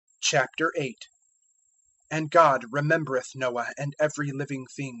008. And God remembereth Noah, and every living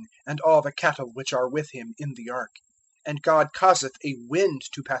thing, and all the cattle which are with him in the ark. And God causeth a wind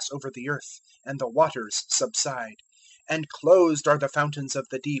to pass over the earth, and the waters subside. And closed are the fountains of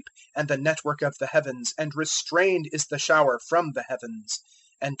the deep, and the network of the heavens, and restrained is the shower from the heavens.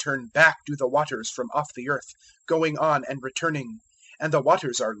 And turned back do the waters from off the earth, going on and returning. And the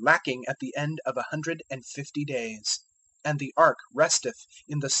waters are lacking at the end of 150 days. And the ark resteth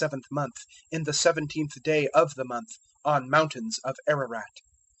in the 7th month, in the 17th day of the month, on mountains of Ararat.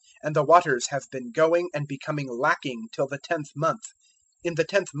 And the waters have been going and becoming lacking till the 10th month. In the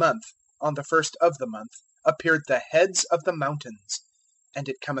 10th month, on the 1st of the month, appeared the heads of the mountains. And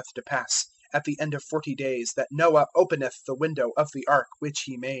it cometh to pass, at the end of 40 days, that Noah openeth the window of the ark which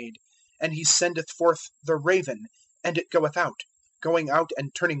he made. And he sendeth forth the raven, and it goeth out, going out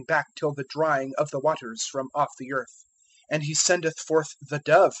and turning back till the drying of the waters from off the earth. And he sendeth forth the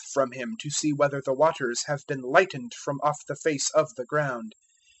dove from him, to see whether the waters have been lightened from off the face of the ground.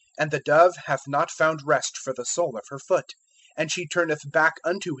 And the dove hath not found rest for the sole of her foot. And she turneth back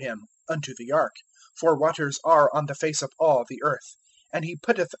unto him, unto the ark: for waters are on the face of all the earth. And he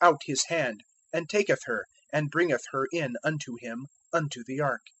putteth out his hand, and taketh her, and bringeth her in unto him, unto the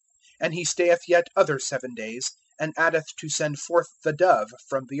ark. And he stayeth yet other 7 days, and addeth to send forth the dove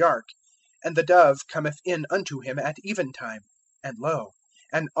from the ark. And the dove cometh in unto him at eventime, and lo,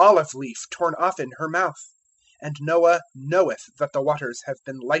 an olive leaf torn off in her mouth. And Noah knoweth that the waters have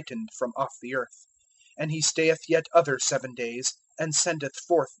been lightened from off the earth. And he stayeth yet other 7 days, and sendeth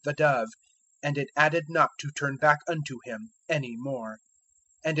forth the dove, and it added not to turn back unto him any more.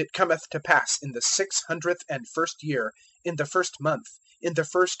 And it cometh to pass in the 601st year, in the 1st month, in the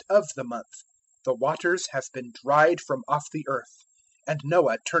 1st of the month, the waters have been dried from off the earth. And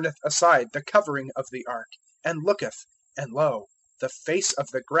Noah turneth aside the covering of the ark, and looketh, and lo, the face of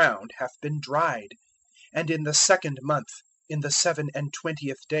the ground hath been dried. And in the 2nd month, in the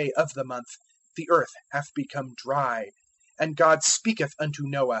 27th day of the month, the earth hath become dry. And God speaketh unto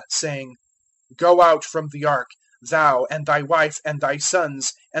Noah, saying, Go out from the ark, thou, and thy wife, and thy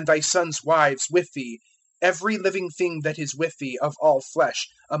sons wives with thee, every living thing that is with thee of all flesh,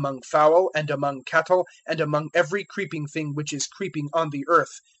 among fowl, and among cattle, and among every creeping thing which is creeping on the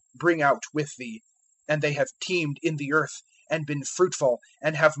earth, bring out with thee. And they have teemed in the earth, and been fruitful,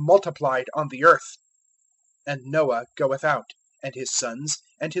 and have multiplied on the earth. And Noah goeth out, and his sons,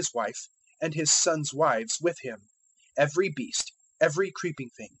 and his wife, and his sons' wives with him, every beast, every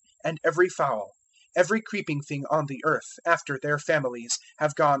creeping thing, and every fowl, every creeping thing on the earth, after their families,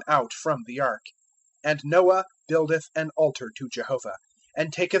 have gone out from the ark. And Noah buildeth an altar to Jehovah,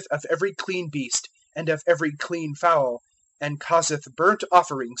 and taketh of every clean beast, and of every clean fowl, and causeth burnt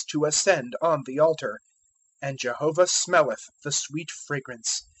offerings to ascend on the altar. And Jehovah smelleth the sweet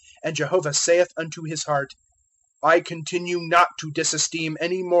fragrance. And Jehovah saith unto his heart, I continue not to disesteem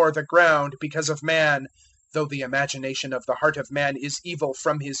any more the ground because of man, though the imagination of the heart of man is evil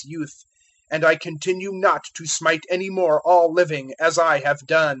from his youth. And I continue not to smite any more all living, as I have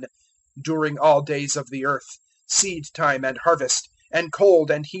done. During all days of the earth, seed time and harvest, and cold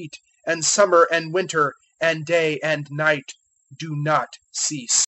and heat, and summer and winter, and day and night, do not cease.